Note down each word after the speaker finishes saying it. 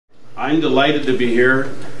I'm delighted to be here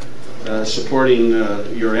supporting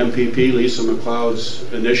your MPP Lisa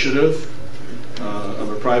Macleod's initiative of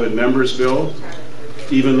a private member's bill,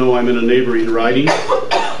 even though I'm in a neighboring riding.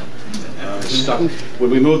 When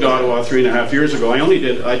we moved to Ottawa 3.5 years ago, I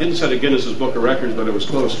didn't set a Guinness's Book of Records, but it was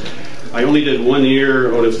close. I only did 1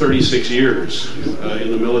 year out of 36 years in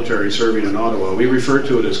the military serving in Ottawa. We refer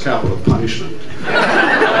to it as capital punishment.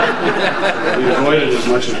 We avoid it as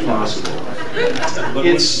much as possible.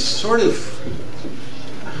 It's sort of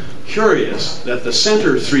curious that the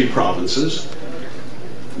center three provinces,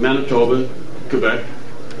 Manitoba, Quebec,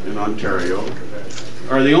 and Ontario,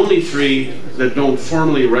 are the only three that don't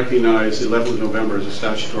formally recognize the 11th of November as a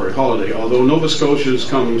statutory holiday, although Nova Scotia's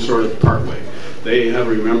come sort of partway. They have a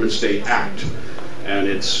Remembrance Day Act, and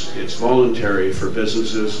it's voluntary for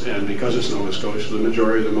businesses, and because it's Nova Scotia, the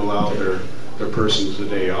majority of them allow their persons the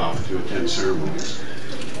day off to attend ceremonies.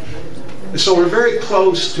 So we're very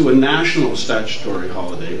close to a national statutory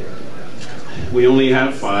holiday. We only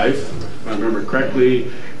have 5, if I remember correctly: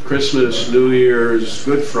 Christmas, New Year's,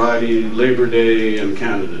 Good Friday, Labor Day, and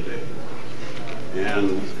Canada Day.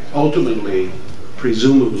 And ultimately,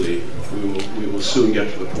 presumably, we will soon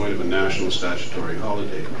get to the point of a national statutory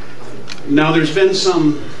holiday. Now, there's been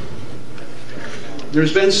some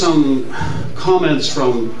comments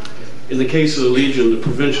from, in the case of the Legion, the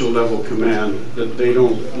provincial level command, that they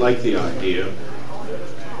don't like the idea.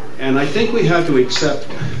 And I think we have to accept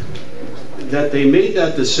that they made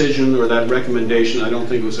that decision or that recommendation, I don't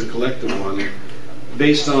think it was a collective one,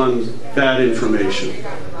 based on bad information.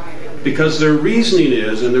 Because their reasoning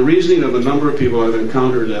is, and the reasoning of a number of people I've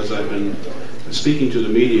encountered as I've been speaking to the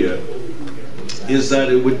media, is that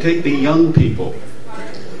it would take the young people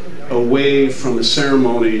away from the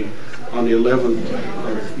ceremony on the 11th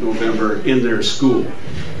of November in their school.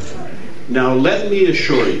 Now, let me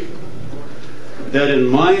assure you that in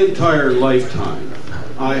my entire lifetime,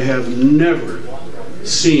 I have never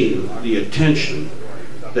seen the attention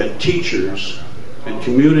that teachers and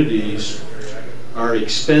communities are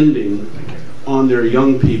expending on their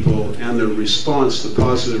young people and the response, the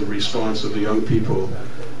positive response of the young people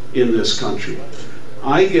in this country.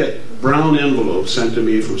 I get brown envelopes sent to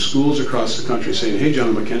me from schools across the country saying, "Hey,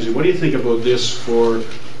 General Mackenzie, what do you think about this for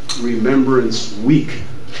Remembrance Week?"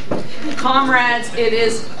 Comrades, it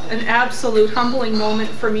is an absolute humbling moment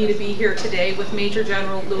for me to be here today with Major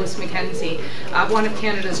General Lewis Mackenzie, one of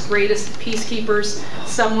Canada's greatest peacekeepers,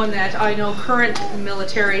 someone that I know current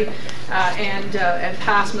military and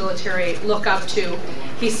past military look up to.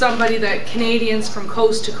 He's somebody that Canadians from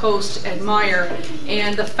coast to coast admire,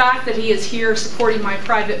 and the fact that he is here supporting my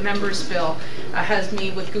private member's bill has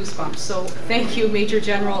me with goosebumps. So thank you, Major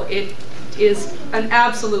General. It is an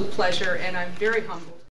absolute pleasure, and I'm very humbled.